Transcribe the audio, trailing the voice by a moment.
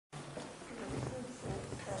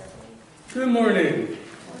Good morning.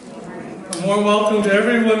 A warm welcome to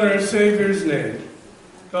everyone in our Savior's name.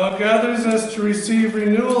 God gathers us to receive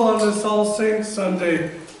renewal on this All Saints Sunday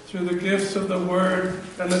through the gifts of the Word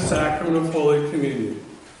and the sacrament of Holy Communion.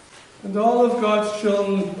 And all of God's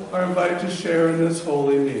children are invited to share in this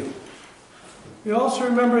holy meal. We also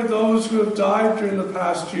remember those who have died during the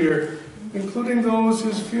past year, including those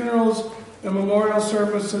whose funerals and memorial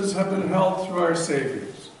services have been held through our Savior's.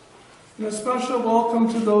 And a special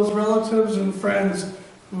welcome to those relatives and friends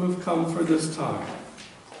who have come for this time.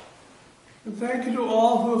 And thank you to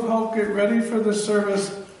all who have helped get ready for the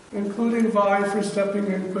service, including Vi for stepping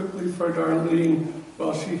in quickly for Darlene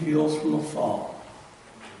while she heals from a fall.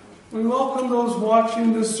 We welcome those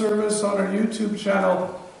watching this service on our YouTube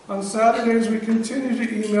channel. On Saturdays, we continue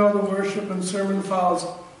to email the worship and sermon files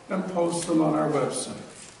and post them on our website.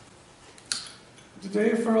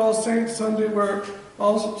 Today, for All Saints Sunday, we're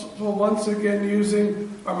also once again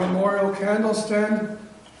using our memorial candle stand,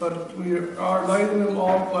 but we are lighting them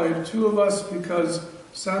all by two of us because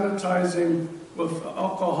sanitizing with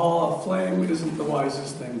alcohol a flame isn't the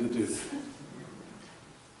wisest thing to do.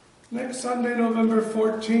 Next Sunday, November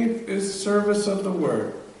 14th, is Service of the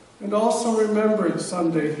Word, and also Remembrance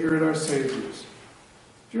Sunday here at our Savior's.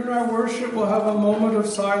 During our worship, we'll have a moment of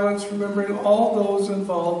silence remembering all those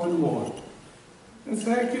involved in war. And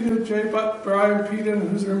thank you to J. Brian Peden,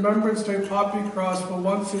 whose Remembrance Day poppy cross will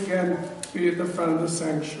once again be at the front of the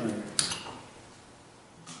sanctuary.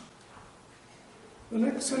 The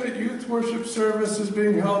next Synod Youth Worship Service is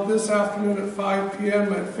being held this afternoon at 5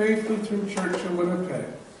 p.m. at Faith Lutheran Church in Winnipeg.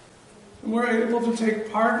 And we're able to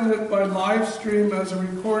take part in it by live stream as a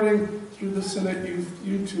recording through the Synod Youth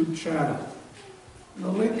YouTube channel. And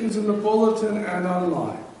the link is in the bulletin and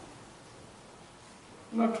online.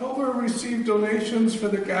 In October, we received donations for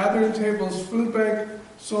the Gathering Tables Food Bank,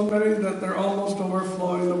 so many that they're almost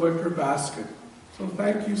overflowing the wicker basket. So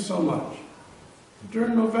thank you so much.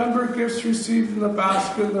 During November, gifts received in the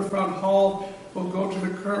basket in the front hall will go to the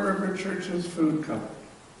Current River Church's food cupboard.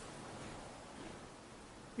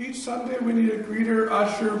 Each Sunday, we need a greeter,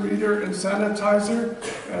 usher, reader, and sanitizer,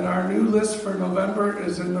 and our new list for November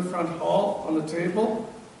is in the front hall on the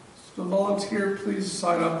table. So volunteer, please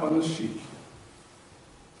sign up on the sheet.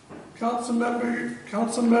 Council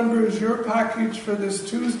members, your package for this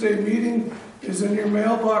Tuesday meeting is in your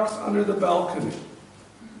mailbox under the balcony.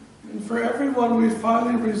 And for everyone, we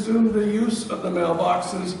finally resumed the use of the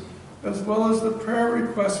mailboxes as well as the prayer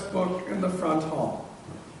request book in the front hall.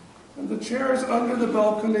 And the chairs under the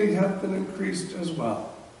balcony have been increased as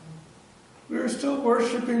well. We are still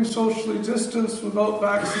worshiping socially distanced without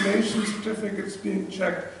vaccination certificates being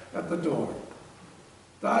checked at the door.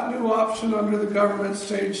 That new option under the government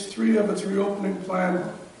stage 3 of its reopening plan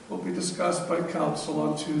will be discussed by Council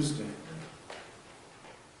on Tuesday.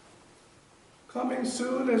 Coming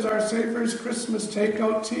soon is our Savior's Christmas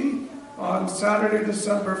Takeout Tea on Saturday,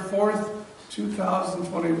 December 4th,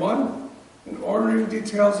 2021. And ordering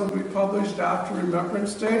details will be published after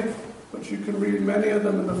Remembrance Day, but you can read many of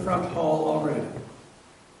them in the front hall already.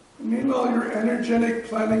 And meanwhile, your energetic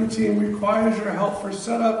planning team requires your help for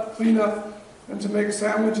setup, cleanup, and to make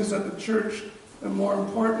sandwiches at the church, and most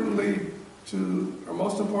importantly,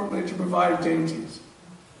 to provide dainties.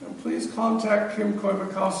 And please contact Kim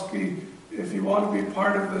Koivakowski if you want to be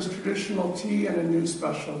part of this traditional tea in a new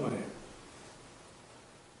special way.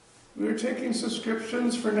 We are taking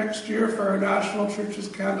subscriptions for next year for our National Churches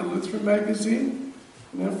Canada Lutheran magazine,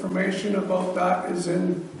 and information about that is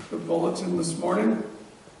in the bulletin this morning.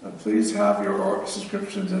 Please have your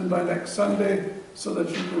subscriptions in by next Sunday so that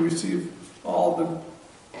you can receive all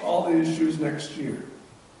the issues next year.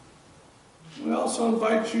 We also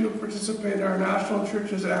invite you to participate in our National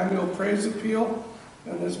Church's annual praise appeal,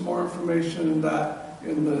 and there's more information in that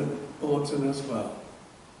in the bulletin as well.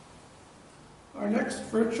 Our next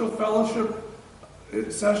virtual fellowship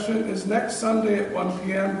session is next Sunday at 1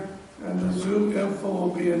 p.m. and the Zoom info will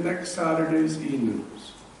be in next Saturday's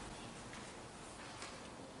e-news.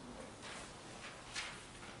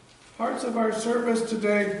 Parts of our service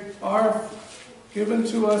today are given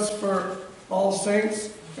to us for All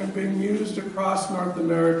Saints and being used across North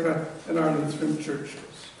America in our Lutheran churches.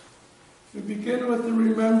 We begin with the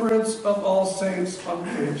Remembrance of All Saints on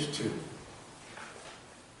page 2.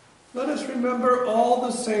 Let us remember all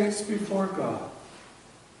the saints before God.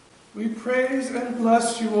 We praise and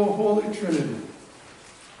bless you, O Holy Trinity.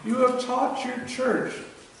 You have taught your church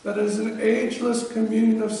that it is an ageless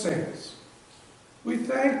communion of saints. We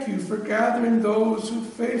thank you for gathering those who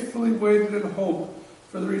faithfully waited in hope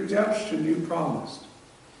for the redemption you promised.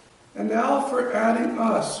 And now for adding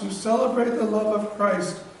us who celebrate the love of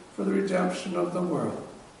Christ for the redemption of the world.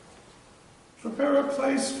 Prepare a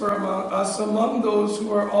place for us among those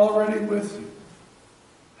who are already with you.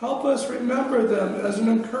 Help us remember them as an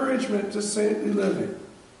encouragement to saintly living,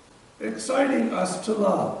 exciting us to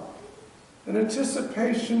love, in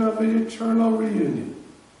anticipation of an eternal reunion.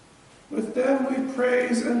 With them we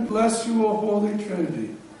praise and bless you, O Holy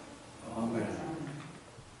Trinity. Amen.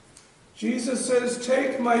 Jesus says,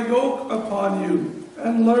 "Take my yoke upon you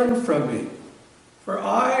and learn from me, for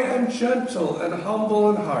I am gentle and humble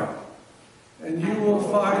in heart, and you will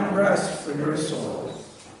find rest for your souls.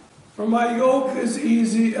 For my yoke is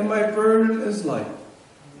easy and my burden is light,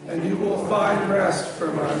 and you will find rest for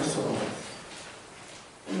my souls."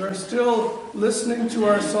 We are still listening to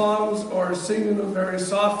our songs or singing them very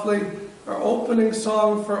softly. Our opening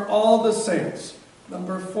song for all the saints,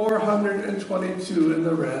 number 422 in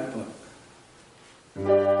the Red Book.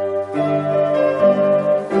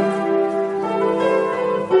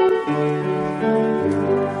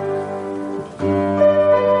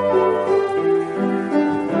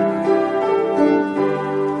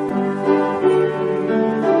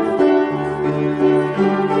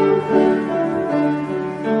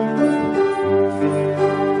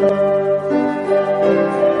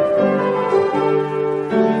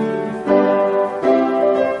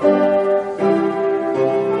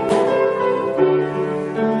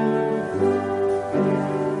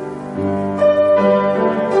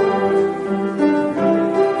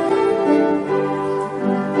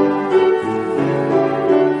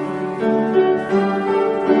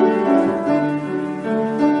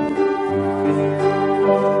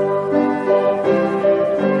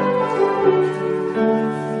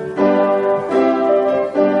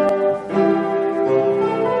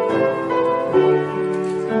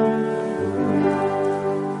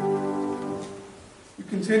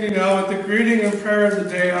 Continue now with the greeting and prayer of the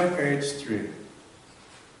day on page 3.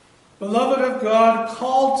 Beloved of God,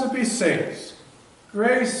 called to be saints,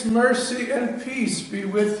 grace, mercy, and peace be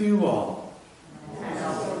with you all.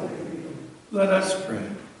 Let us pray.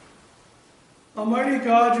 Almighty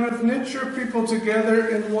God, you have knit your people together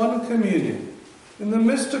in one communion, in the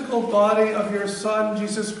mystical body of your Son,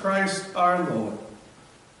 Jesus Christ, our Lord.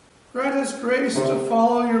 Grant us grace to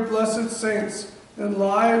follow your blessed saints in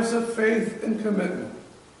lives of faith and commitment,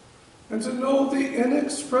 and to know the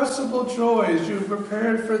inexpressible joys you have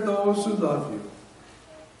prepared for those who love you.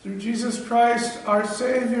 Through Jesus Christ, our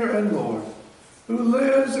Savior and Lord, who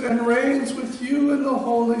lives and reigns with you in the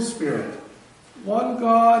Holy Spirit, one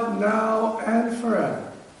God, now and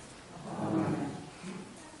forever. Amen.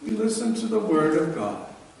 We listen to the word of God.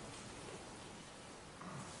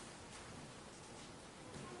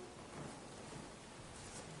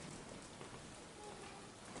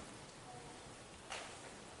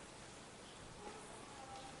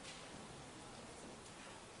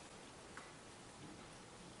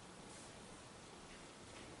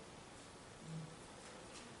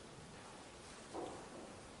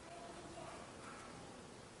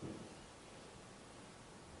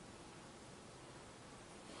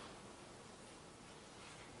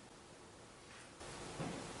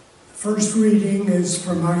 First reading is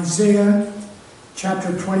from Isaiah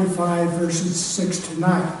chapter 25, verses 6 to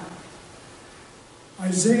 9.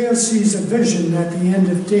 Isaiah sees a vision at the end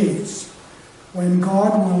of days, when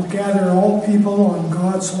God will gather all people on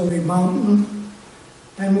God's holy mountain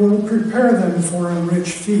and will prepare them for a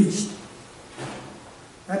rich feast.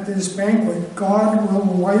 At this banquet, God will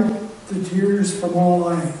wipe the tears from all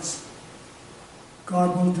eyes.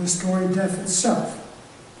 God will destroy death itself.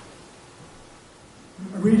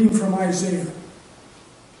 A reading from Isaiah.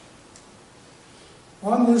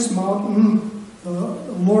 On this mountain, the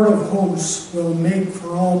Lord of hosts will make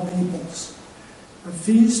for all peoples a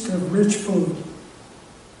feast of rich food,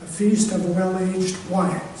 a feast of well-aged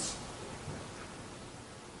wines,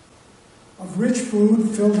 of rich food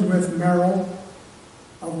filled with marrow,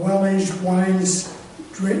 of well-aged wines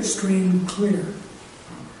streamed clear.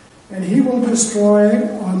 And he will destroy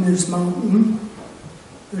on this mountain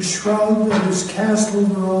the shroud that is cast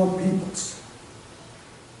over all peoples,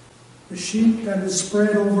 the sheet that is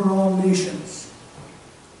spread over all nations.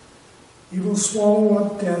 He will swallow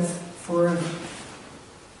up death forever.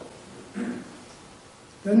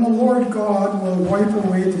 Then the Lord God will wipe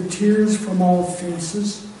away the tears from all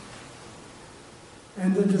faces,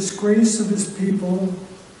 and the disgrace of his people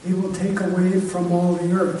he will take away from all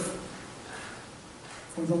the earth.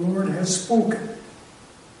 For the Lord has spoken.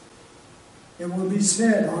 It will be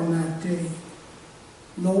said on that day,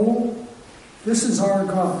 Lo, this is our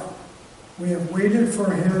God. We have waited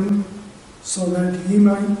for him so that he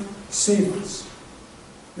might save us.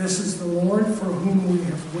 This is the Lord for whom we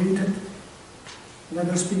have waited. Let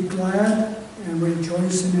us be glad and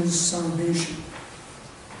rejoice in his salvation.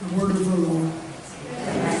 The word of the Lord.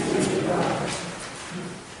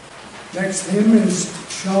 Next hymn is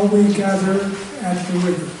Shall We Gather at the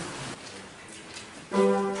River?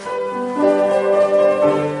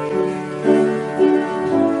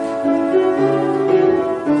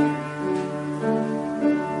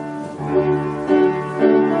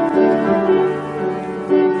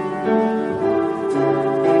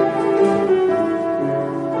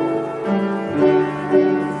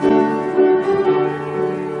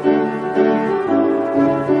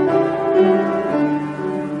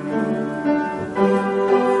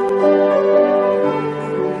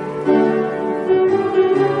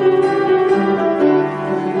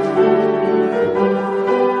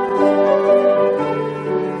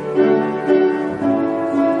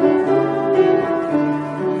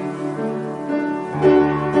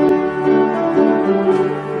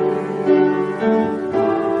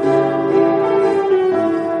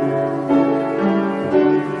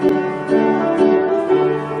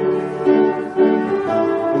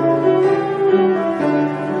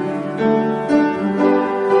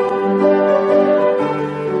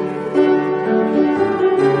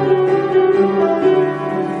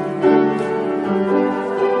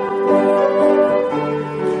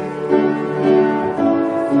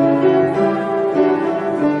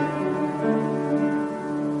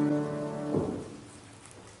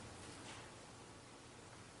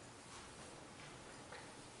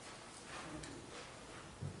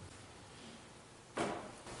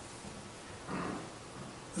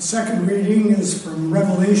 The second reading is from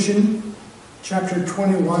Revelation chapter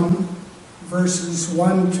 21, verses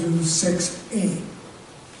 1 to 6a.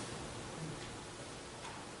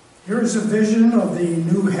 Here is a vision of the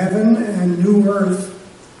new heaven and new earth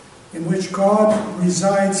in which God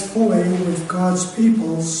resides fully with God's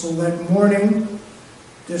people, so that mourning,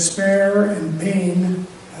 despair, and pain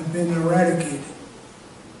have been eradicated.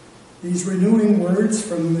 These renewing words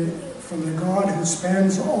from the God who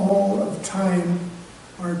spans all of time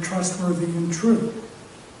are trustworthy and true.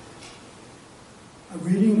 A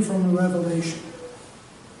reading from Revelation.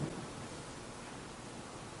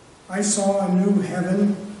 I saw a new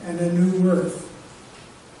heaven and a new earth.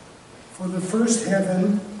 For the first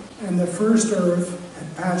heaven and the first earth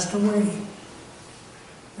had passed away,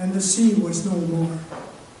 and the sea was no more.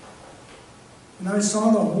 And I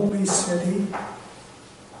saw the holy city,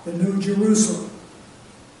 the new Jerusalem,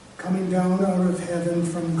 coming down out of heaven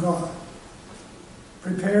from God,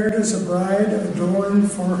 prepared as a bride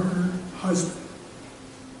adorned for her husband.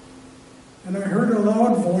 And I heard a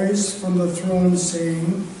loud voice from the throne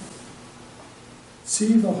saying,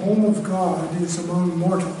 See, the home of God is among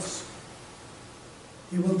mortals.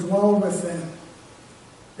 He will dwell with them.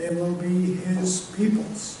 They will be his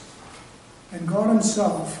peoples, and God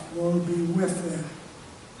himself will be with them.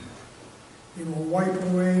 He will wipe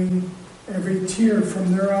away every tear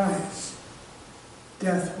from their eyes.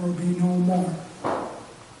 Death will be no more.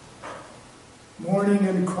 Mourning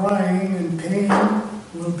and crying and pain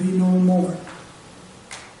will be no more.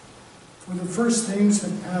 For the first things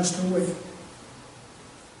have passed away.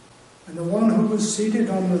 And the one who was seated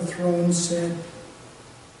on the throne said,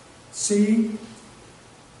 See,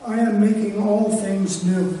 I am making all things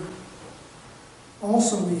new.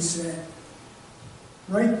 Also he said,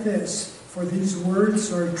 Write this, for these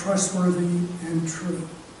words are trustworthy and true.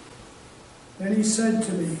 Then he said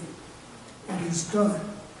to me, It is done.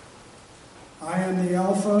 I am the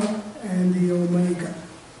Alpha and the Omega,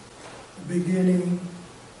 the beginning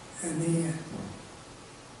and the end.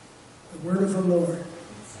 The word of the Lord.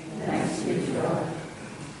 Thanks be to God.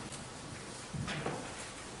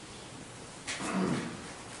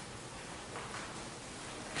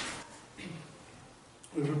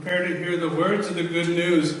 We prepare to hear the words of the good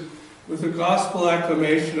news with the gospel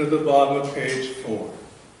acclamation at the bottom of page 4.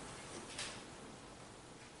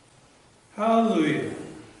 Hallelujah!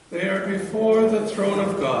 They are before the throne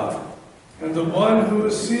of God, and the one who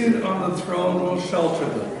is seated on the throne will shelter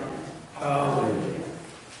them. Hallelujah!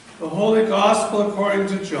 The Holy Gospel according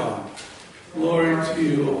to John. Glory to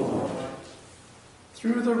you, O Lord.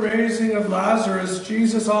 Through the raising of Lazarus,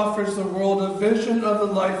 Jesus offers the world a vision of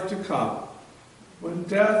the life to come, when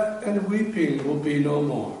death and weeping will be no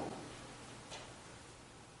more.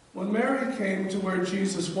 When Mary came to where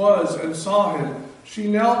Jesus was and saw him,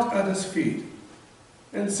 she knelt at his feet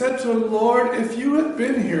and said to him, Lord, if you had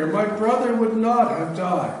been here, my brother would not have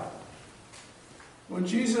died. When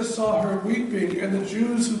Jesus saw her weeping, and the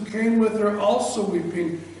Jews who came with her also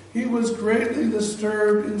weeping, he was greatly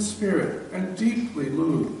disturbed in spirit and deeply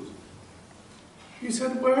moved. He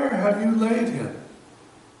said, Where have you laid him?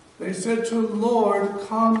 They said to him, Lord,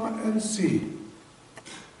 come and see.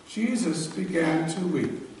 Jesus began to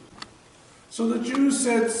weep. So the Jews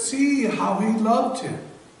said, see how he loved him.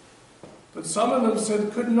 But some of them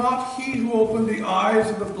said, could not he who opened the eyes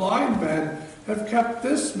of the blind man have kept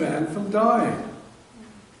this man from dying?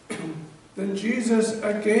 Then Jesus,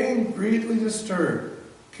 again greatly disturbed,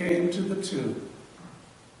 came to the tomb.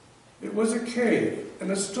 It was a cave,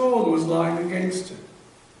 and a stone was lying against it.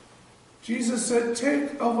 Jesus said,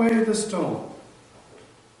 take away the stone.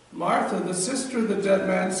 Martha, the sister of the dead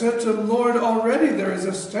man, said to him, Lord, already there is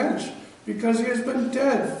a stench, because he has been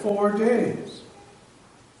dead 4 days.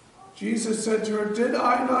 Jesus said to her, did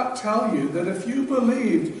I not tell you that if you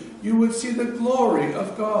believed, you would see the glory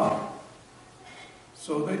of God?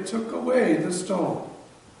 So they took away the stone.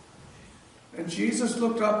 And Jesus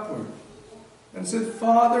looked upward and said,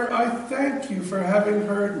 Father, I thank you for having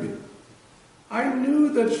heard me. I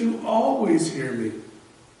knew that you always hear me,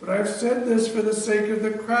 but I have said this for the sake of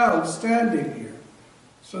the crowd standing here,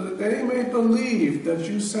 so that they may believe that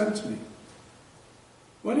you sent me.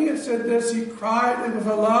 When he had said this, he cried with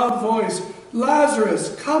a loud voice,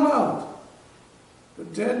 Lazarus, come out! The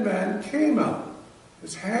dead man came out,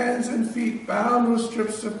 his hands and feet bound with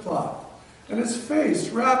strips of cloth, and his face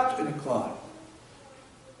wrapped in a cloth.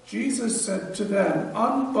 Jesus said to them,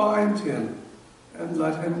 unbind him and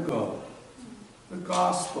let him go. The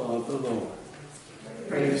Gospel of the Lord.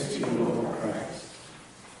 Praise to you, Lord Christ.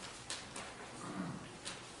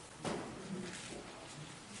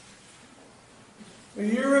 A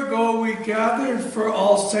year ago, we gathered for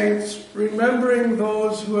All Saints, remembering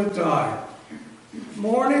those who had died,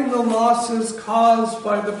 mourning the losses caused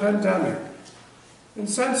by the pandemic, and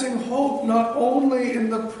sensing hope not only in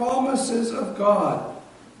the promises of God,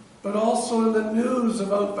 but also in the news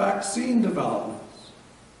about vaccine developments.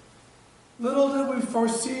 Little did we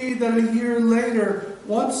foresee that a year later,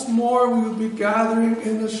 once more we would be gathering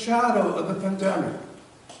in the shadow of the pandemic,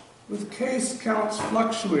 with case counts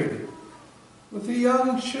fluctuating, with the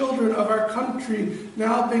young children of our country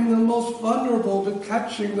now being the most vulnerable to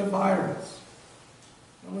catching the virus,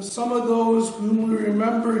 and with some of those whom we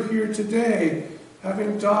remember here today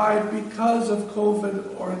having died because of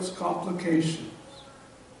COVID or its complications.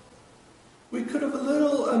 We could have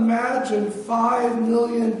little imagined 5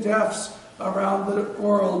 million deaths around the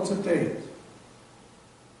world to date.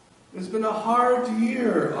 It's been a hard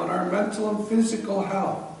year on our mental and physical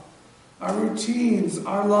health, our routines,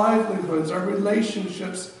 our livelihoods, our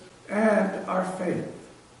relationships, and our faith.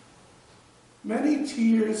 Many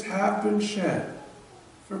tears have been shed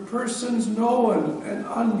for persons known and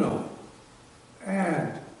unknown,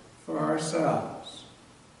 and for ourselves.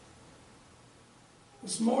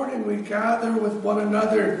 This morning we gather with one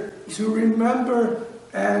another to remember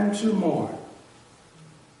and to mourn.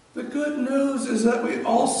 The good news is that we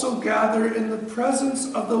also gather in the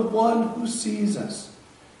presence of the one who sees us,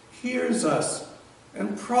 hears us,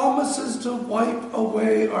 and promises to wipe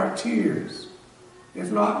away our tears,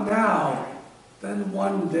 if not now, then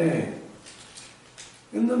one day.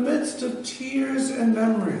 In the midst of tears and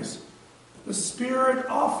memories, the Spirit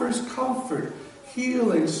offers comfort,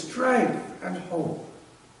 healing, strength, and hope.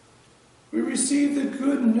 We receive the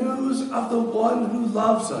good news of the one who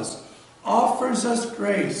loves us, offers us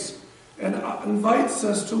grace, and invites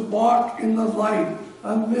us to walk in the light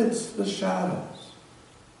amidst the shadows.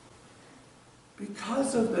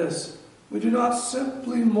 Because of this, we do not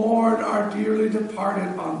simply mourn our dearly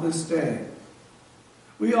departed on this day.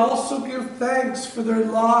 We also give thanks for their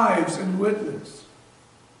lives and witness.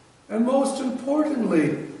 And most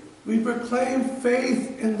importantly, we proclaim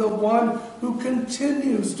faith in the one who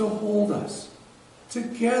continues to hold us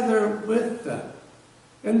together with them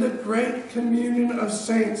in the great communion of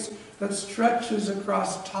saints that stretches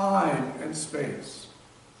across time and space.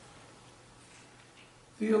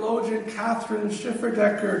 Theologian Catherine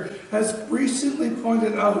Schifferdecker has recently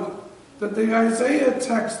pointed out that the Isaiah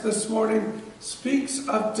text this morning speaks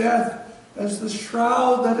of death as the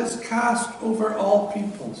shroud that is cast over all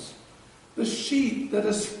peoples, the sheet that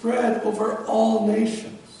is spread over all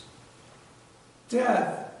nations.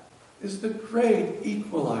 Death is the great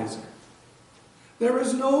equalizer. There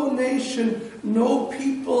is no nation, no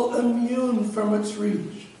people immune from its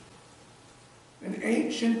reach. In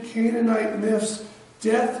ancient Canaanite myths,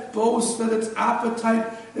 death boasts that its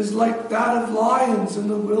appetite is like that of lions in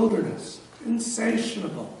the wilderness,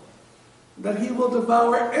 insatiable, that he will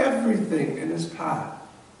devour everything in his path.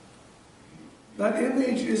 That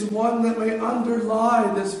image is one that may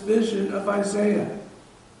underlie this vision of Isaiah.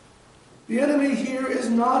 The enemy here is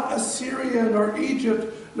not Assyria nor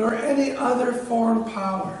Egypt nor any other foreign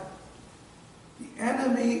power. The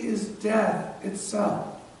enemy is death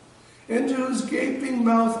itself, into whose gaping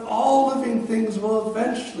mouth all living things will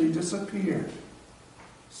eventually disappear,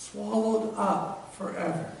 swallowed up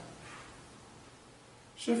forever.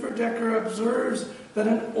 Schifferdecker observes that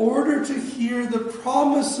in order to hear the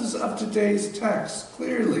promises of today's text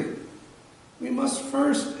clearly, we must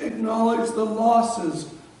first acknowledge the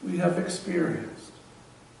losses we have experienced.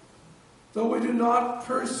 Though we do not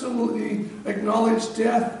personally acknowledge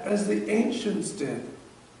death as the ancients did,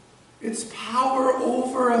 its power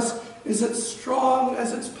over us is as strong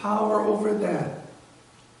as its power over them.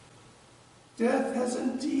 Death has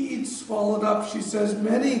indeed swallowed up, she says,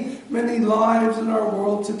 many, many lives in our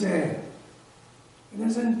world today, and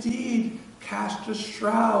has indeed cast a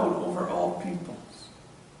shroud over all peoples.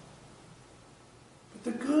 But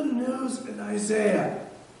the good news in Isaiah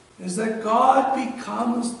is that God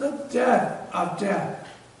becomes the death of death.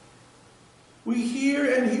 We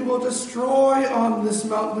hear, and he will destroy on this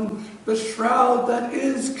mountain the shroud that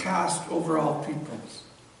is cast over all peoples,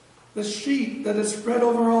 the sheet that is spread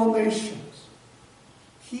over all nations.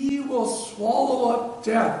 He will swallow up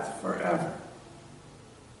death forever.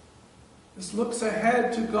 This looks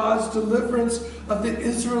ahead to God's deliverance of the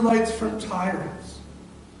Israelites from tyrants,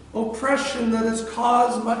 oppression that has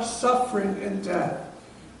caused much suffering and death,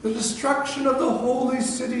 the destruction of the holy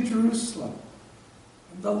city Jerusalem,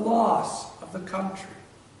 and the loss of the country.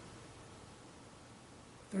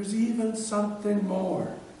 There's even something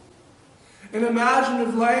more. In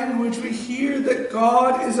imaginative language, we hear that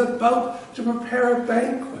God is about to prepare a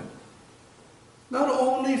banquet, not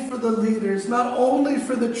only for the leaders, not only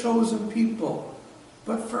for the chosen people,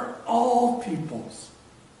 but for all peoples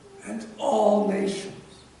and all nations.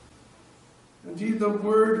 Indeed, the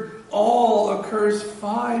word all occurs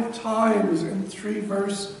 5 times in 3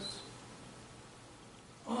 verses.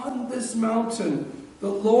 On this mountain, the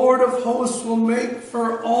Lord of hosts will make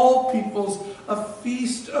for all peoples a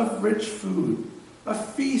feast of rich food, a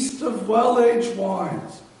feast of well-aged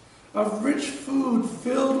wines, of rich food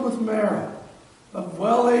filled with marrow, of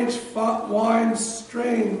well-aged wines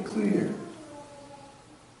strained clear.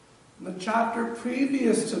 In the chapter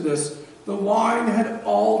previous to this, the wine had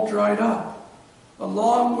all dried up,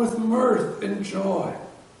 along with mirth and joy.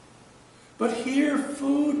 But here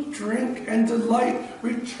food, drink, and delight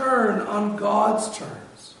return on God's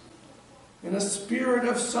terms, in a spirit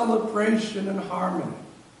of celebration and harmony.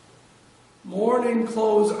 Mourning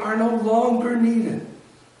clothes are no longer needed,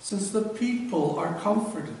 since the people are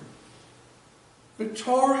comforted.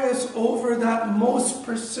 Victorious over that most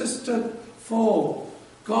persistent foe,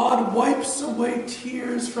 God wipes away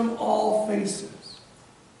tears from all faces.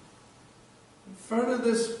 And further,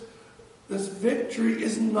 this victory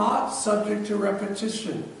is not subject to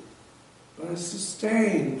repetition, but is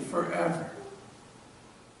sustained forever.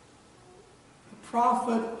 The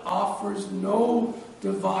prophet offers no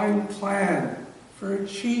divine plan for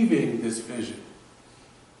achieving this vision.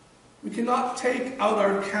 We cannot take out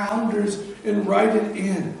our calendars and write it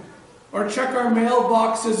in, or check our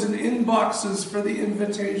mailboxes and inboxes for the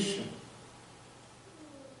invitation.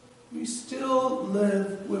 We still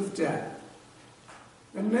live with death.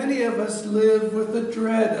 And many of us live with the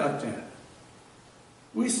dread of death.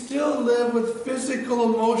 We still live with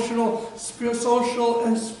physical, emotional, social,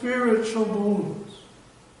 and spiritual wounds.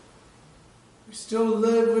 We still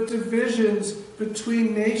live with divisions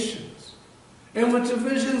between nations, and with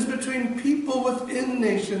divisions between people within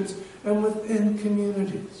nations and within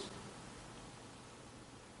communities.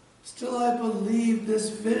 Still, I believe this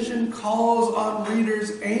vision calls on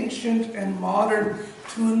readers, ancient and modern,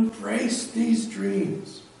 to embrace these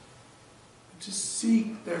dreams and to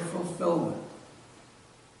seek their fulfillment.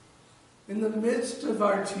 In the midst of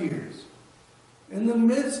our tears, in the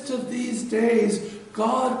midst of these days,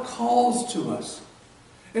 God calls to us,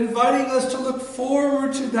 inviting us to look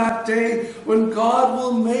forward to that day when God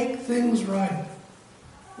will make things right,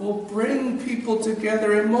 will bring people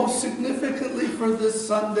together, and most significantly for this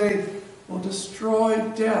Sunday, will destroy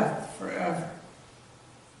death forever.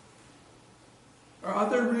 Our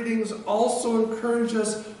other readings also encourage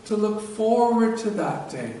us to look forward to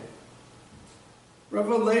that day.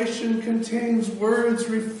 Revelation contains words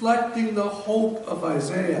reflecting the hope of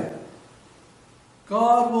Isaiah.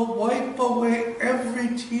 God will wipe away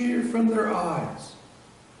every tear from their eyes.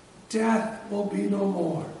 Death will be no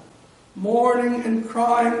more. Mourning and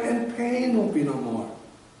crying and pain will be no more.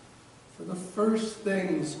 For the first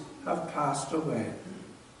things have passed away.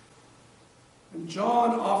 And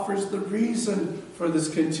John offers the reason for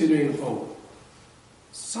this continuing hope.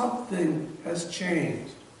 Something has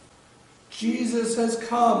changed. Jesus has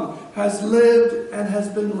come, has lived, and has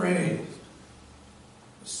been raised.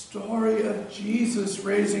 The story of Jesus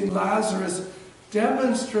raising Lazarus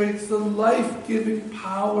demonstrates the life-giving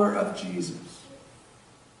power of Jesus.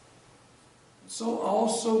 So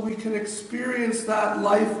also we can experience that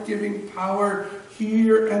life-giving power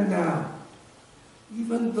here and now,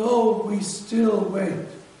 even though we still wait.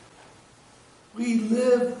 We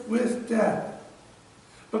live with death,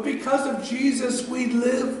 but because of Jesus, we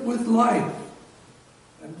live with life,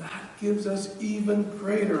 and that gives us even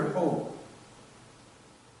greater hope.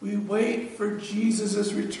 We wait for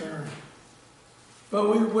Jesus' return, but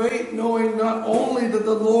we wait knowing not only that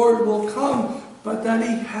the Lord will come, but that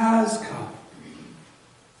he has come.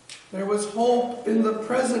 There was hope in the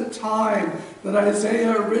present time that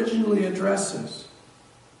Isaiah originally addresses.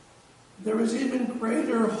 There is even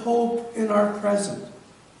greater hope in our present,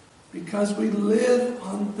 because we live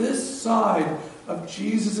on this side of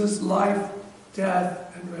Jesus' life,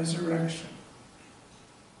 death, and resurrection.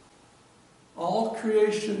 All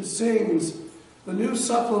Creation Sings, the new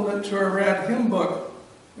supplement to our Red Hymn Book,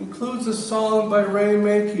 includes a song by Ray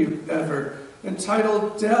Makeever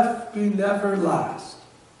entitled "Death Be Never Last."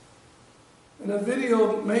 In a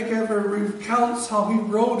video, Makeever recounts how he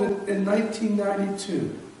wrote it in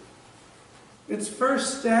 1992. Its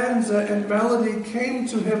first stanza and melody came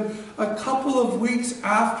to him a couple of weeks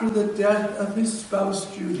after the death of his spouse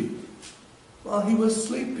Judy, while he was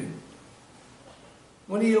sleeping.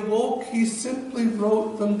 When he awoke, he simply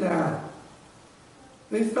wrote them down.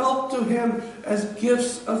 They felt to him as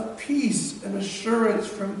gifts of peace and assurance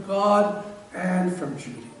from God and from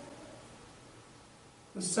Judy.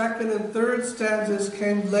 The second and third stanzas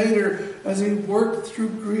came later as he worked through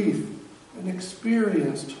grief and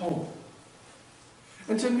experienced hope.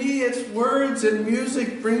 And to me, its words and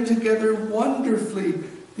music bring together wonderfully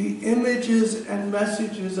the images and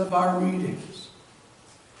messages of our readings.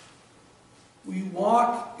 We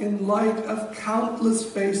walk in light of countless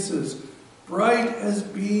faces, bright as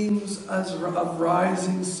beams of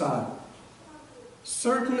rising sun,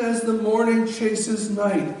 certain as the morning chases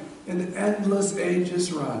night and endless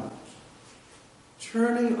ages run.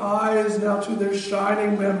 Turning eyes now to their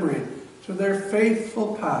shining memory, to their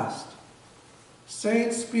faithful past.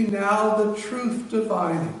 Saints be now the truth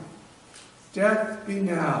divining. Death be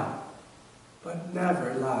now, but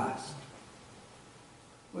never last.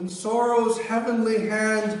 When sorrow's heavenly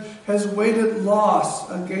hand has weighted loss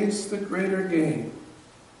against the greater gain,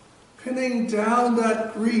 pinning down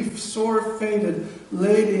that grief sore fated,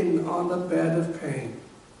 laden on the bed of pain.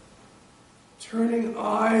 Turning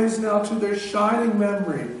eyes now to their shining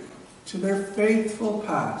memory, to their faithful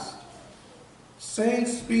past.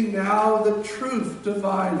 Saints be now the truth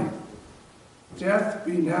divining. Death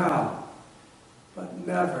be now, but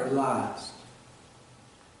never last.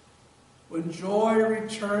 When joy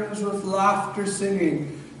returns with laughter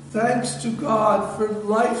singing, thanks to God for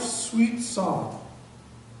life's sweet song,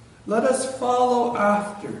 let us follow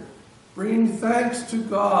after, bringing thanks to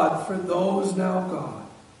God for those now gone.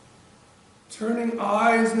 Turning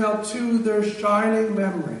eyes now to their shining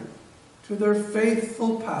memory, to their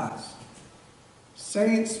faithful past.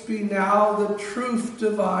 Saints be now the truth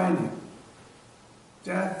divining.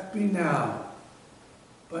 Death be now,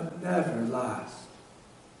 but never last.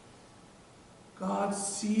 God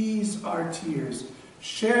sees our tears,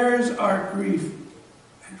 shares our grief,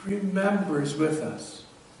 and remembers with us.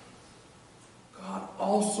 God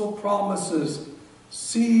also promises,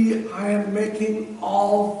 "See, I am making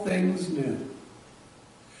all things new."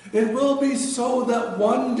 It will be so that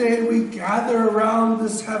one day we gather around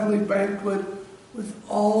this heavenly banquet with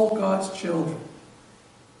all God's children.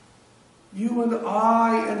 You and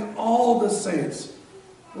I and all the saints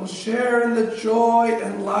will share in the joy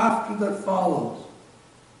and laughter that follows.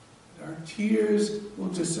 And our tears will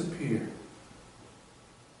disappear.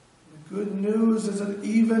 The good news is that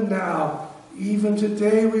even now, even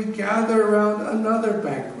today, we gather around another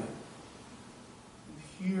banquet and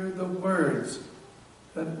hear the words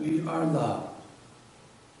that we are loved.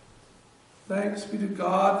 Thanks be to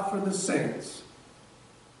God for the saints.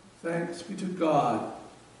 Thanks be to God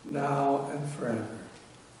now and forever.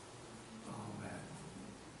 Amen.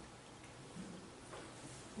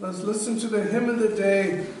 Let's listen to the hymn of the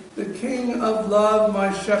day, "The King of Love,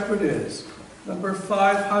 My Shepherd Is," number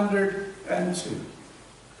 502.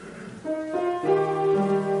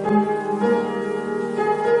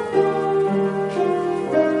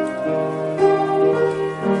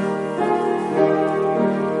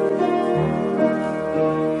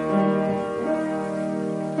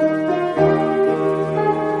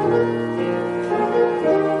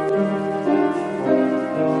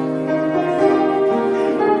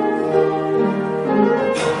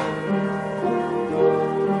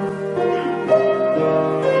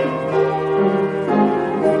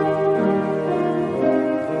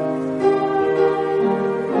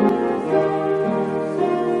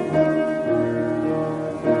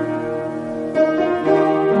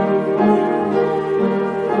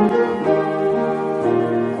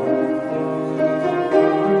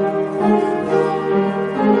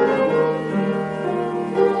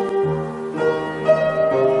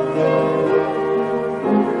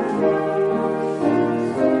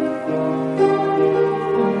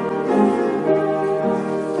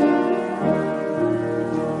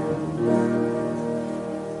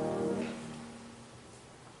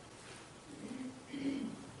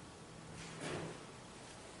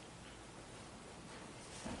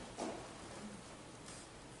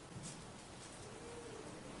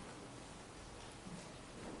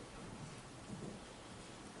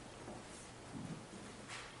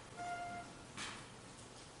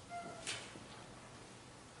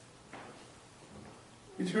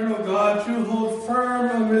 Eternal God, you hold firm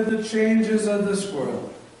amid the changes of this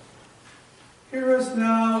world. Hear us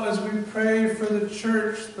now as we pray for the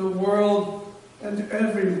church, the world, and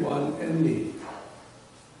everyone in need.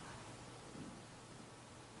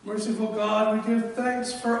 Merciful God, we give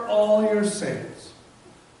thanks for all your saints,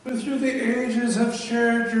 who through the ages have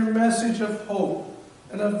shared your message of hope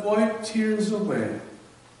and have wiped tears away.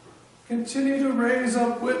 Continue to raise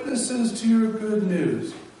up witnesses to your good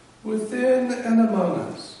news, within and among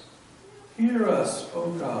us. Hear us,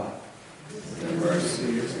 O God. Your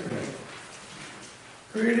mercy is great.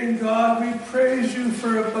 Creating God, we praise you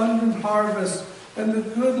for abundant harvest and the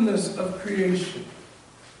goodness of creation.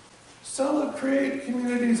 Create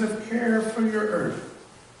communities of care for your earth,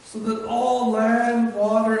 so that all land,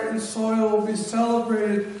 water, and soil will be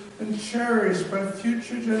celebrated and cherished by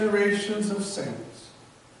future generations of saints.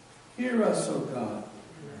 Hear us, O God.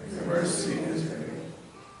 Your mercy is great.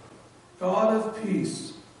 God of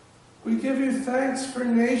peace, we give you thanks for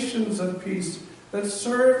nations of peace that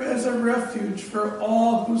serve as a refuge for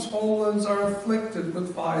all whose homelands are afflicted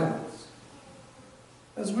with violence.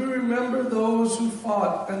 As we remember those who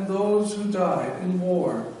fought and those who died in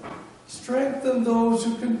war, strengthen those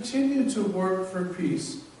who continue to work for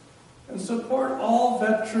peace, and support all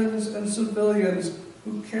veterans and civilians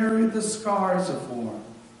who carry the scars of war.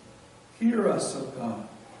 Hear us, O God.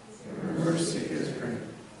 Your mercy is great.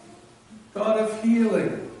 God of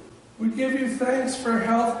healing, we give you thanks for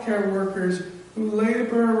healthcare workers who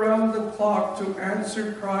labor around the clock to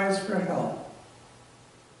answer cries for help.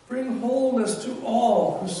 Bring wholeness to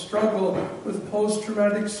all who struggle with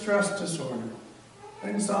post-traumatic stress disorder,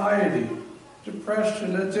 anxiety,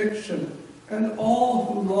 depression, addiction, and all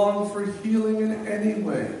who long for healing in any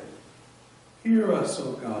way. Hear us,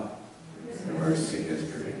 O God. Your mercy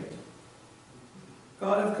is great.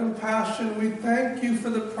 God of compassion, we thank you for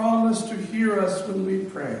the promise to hear us when we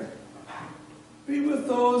pray. Be with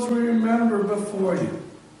those we remember before you,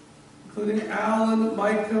 including Alan,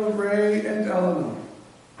 Micah, Ray, and Eleanor,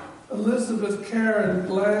 Elizabeth, Karen,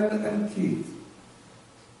 Glenn, and Keith,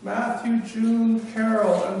 Matthew, June,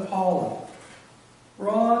 Carol, and Paula,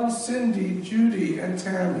 Ron, Cindy, Judy, and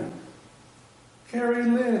Tammy, Carrie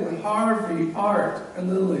Lynn, Harvey, Art, and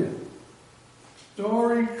Lillian,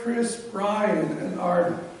 Dory, Chris, Brian, and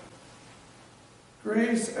Arden,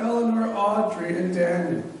 Grace, Eleanor, Audrey, and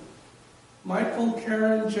Daniel, Michael,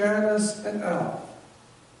 Karen, Janice, and Al,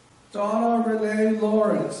 Donna, Renee,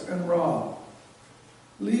 Lawrence, and Rob,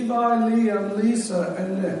 Levi, Liam, Lisa,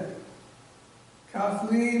 and Nick,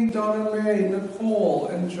 Kathleen, Donna Mae, Nicole,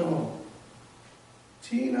 and Joan,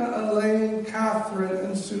 Tina, Elaine, Catherine,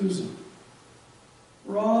 and Susan,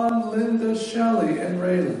 Ron, Linda, Shelley, and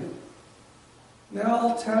Raylan,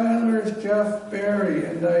 Nell, Tyler, Jeff, Barry,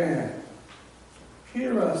 and Diane.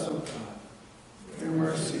 Hear us, O God. Your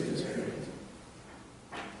mercy is great.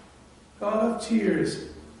 God of tears,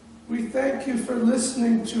 we thank you for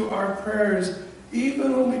listening to our prayers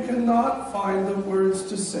even when we cannot find the words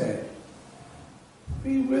to say.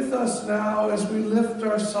 Be with us now as we lift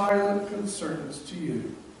our silent concerns to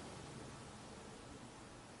you.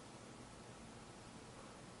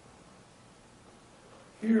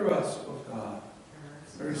 Hear us, O God.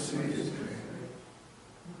 Mercy is great.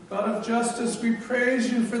 God of justice, we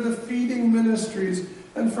praise you for the feeding ministries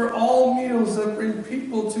and for all meals that bring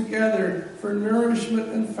people together for nourishment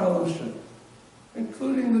and fellowship,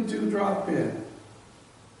 including the Dewdrop Inn.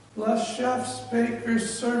 Bless chefs,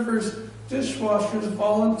 bakers, servers, dishwashers,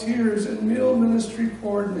 volunteers, and meal ministry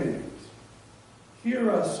coordinators.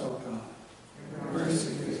 Hear us, O God.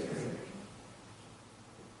 Mercy is great.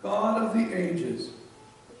 God of the ages,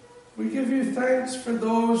 we give you thanks for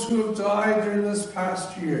those who have died during this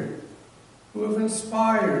past year, who have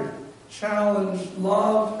inspired, challenged,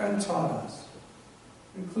 loved, and taught us,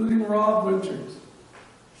 including Rob Winters,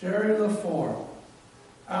 Jerry LaForme,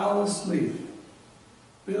 Alice Leaf,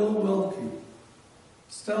 Bill Wilkie,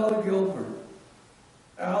 Stella Gilbert,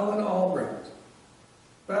 Alan Albrecht,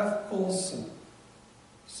 Beth Colson,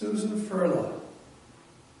 Susan Furla,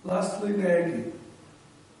 Leslie Nagy,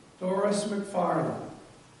 Doris McFarland,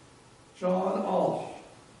 John Alsh,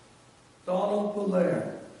 Donald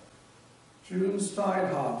Belair, June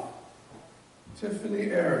Steinhoff,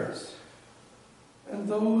 Tiffany Ayres, and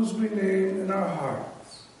those we name in our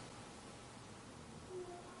hearts.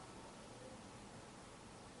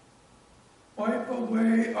 Wipe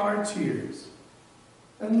away our tears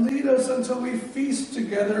and lead us until we feast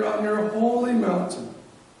together on your holy mountain.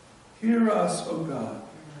 Hear us, O God.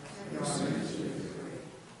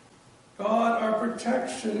 God, our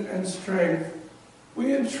protection and strength,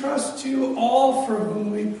 we entrust to you all for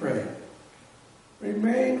whom we pray.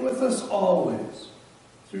 Remain with us always.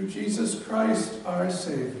 through Jesus Christ our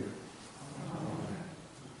Savior. Amen.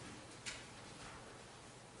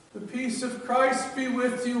 The peace of Christ be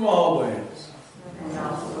with you always. And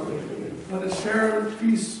also with you. Let us share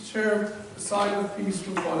peace, share a sign of peace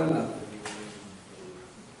with one another.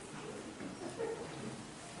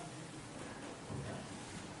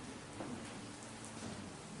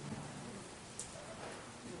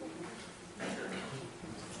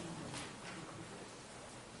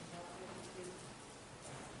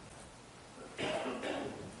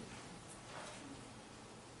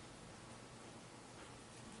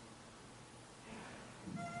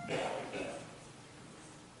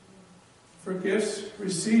 For gifts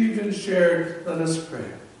received and shared, let us pray.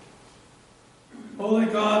 Holy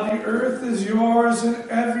God, the earth is yours and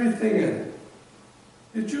everything in it.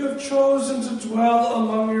 Yet you have chosen to dwell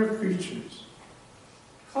among your creatures.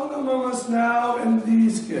 Come among us now in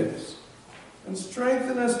these gifts, and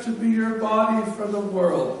strengthen us to be your body for the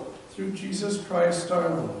world, through Jesus Christ our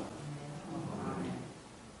Lord.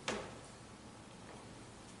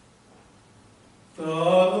 The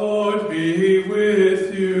Lord be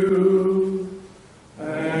with you,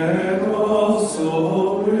 and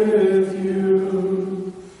also with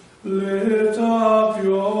you. Lift up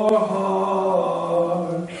your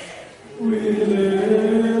heart. We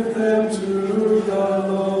lift them to the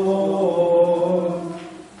Lord.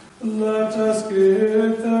 Let us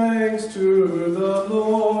give thanks to the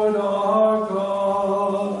Lord our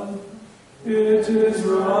God. It is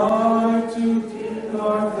right to give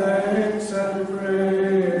our thanks and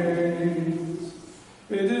praise.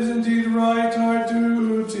 It is indeed right, our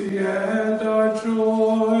duty and our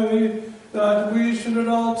joy, that we should at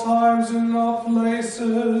all times and in all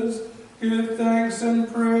places give thanks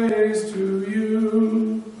and praise to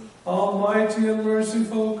you, Almighty and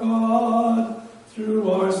merciful God,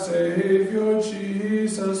 through our Savior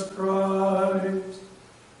Jesus Christ.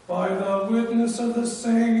 By the witness of the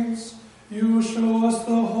saints, you show us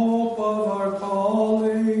the hope of our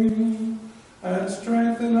calling, and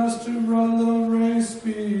strengthen us to run the race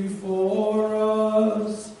before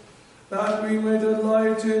us, that we may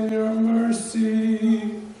delight in your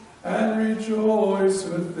mercy and rejoice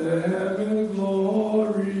with them in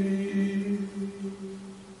glory.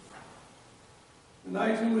 The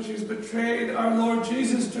night in which he was betrayed, our Lord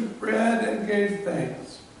Jesus took bread and gave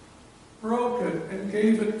thanks, broke it and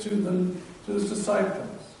gave it to his disciples,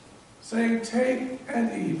 saying, "Take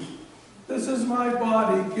and eat. This is my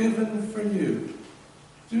body given for you.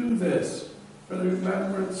 Do this for the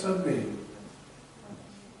remembrance of me."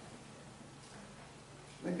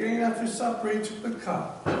 And again after supper he took the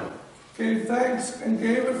cup, gave thanks, and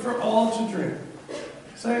gave it for all to drink,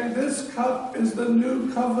 saying, "This cup is the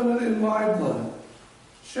new covenant in my blood,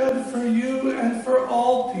 shed for you and for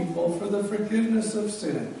all people for the forgiveness of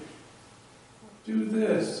sin. Do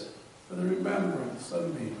this for the remembrance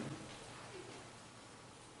of me."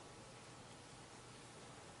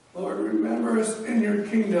 Lord, remember us in your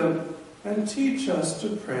kingdom and teach us to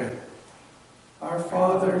pray. Our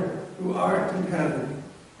Father, who art in heaven,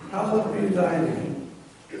 hallowed be thy name.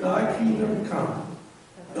 Thy kingdom come.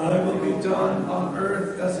 Thy will be done on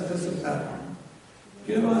earth as it is in heaven.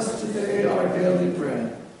 Give us today our daily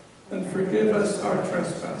bread, and forgive us our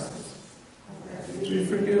trespasses, as we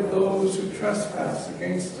forgive those who trespass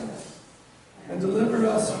against us. And deliver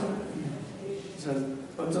us from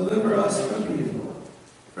evil.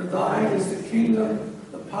 For thine is the kingdom,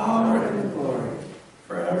 the power, and the glory,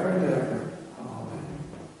 forever and ever. Amen.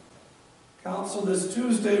 Council, this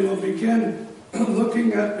Tuesday will begin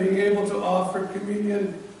looking at being able to offer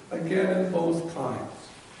communion again in both kinds.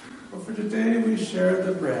 But for today we share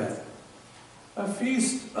the bread. A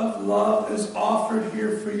feast of love is offered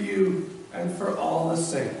here for you and for all the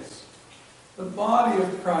saints. The body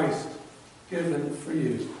of Christ given for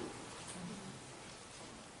you.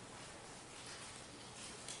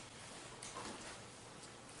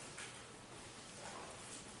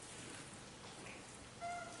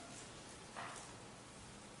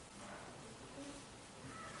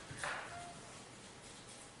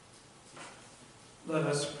 Let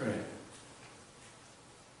us pray.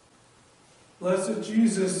 Blessed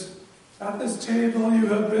Jesus, at this table you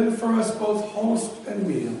have been for us both host and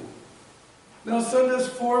meal. Now send us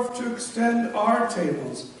forth to extend our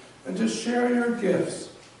tables and to share your gifts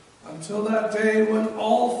until that day when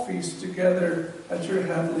all feast together at your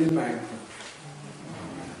heavenly banquet.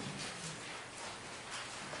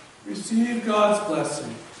 Receive God's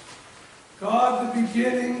blessing. God, the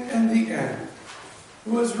beginning and the end,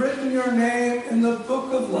 who has written your name in the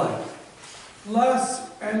book of life, bless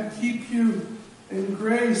and keep you in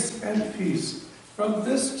grace and peace from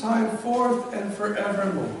this time forth and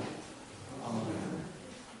forevermore. Amen.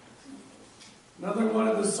 Another one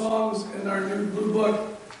of the songs in our new Blue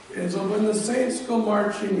Book is When the Saints Go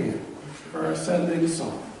Marching In, for our sending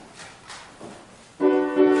song.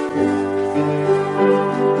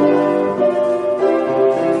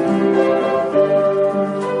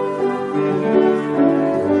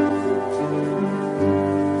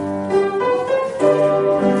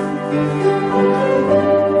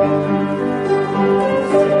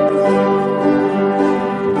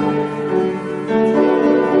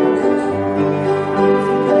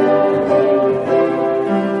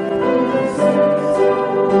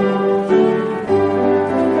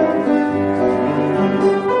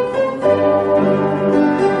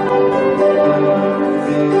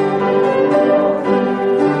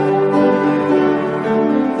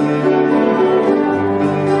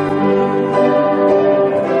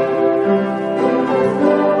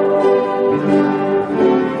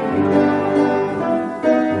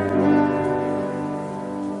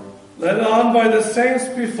 Saints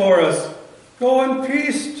before us, go in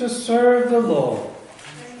peace to serve the Lord.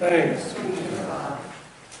 Thanks be to God.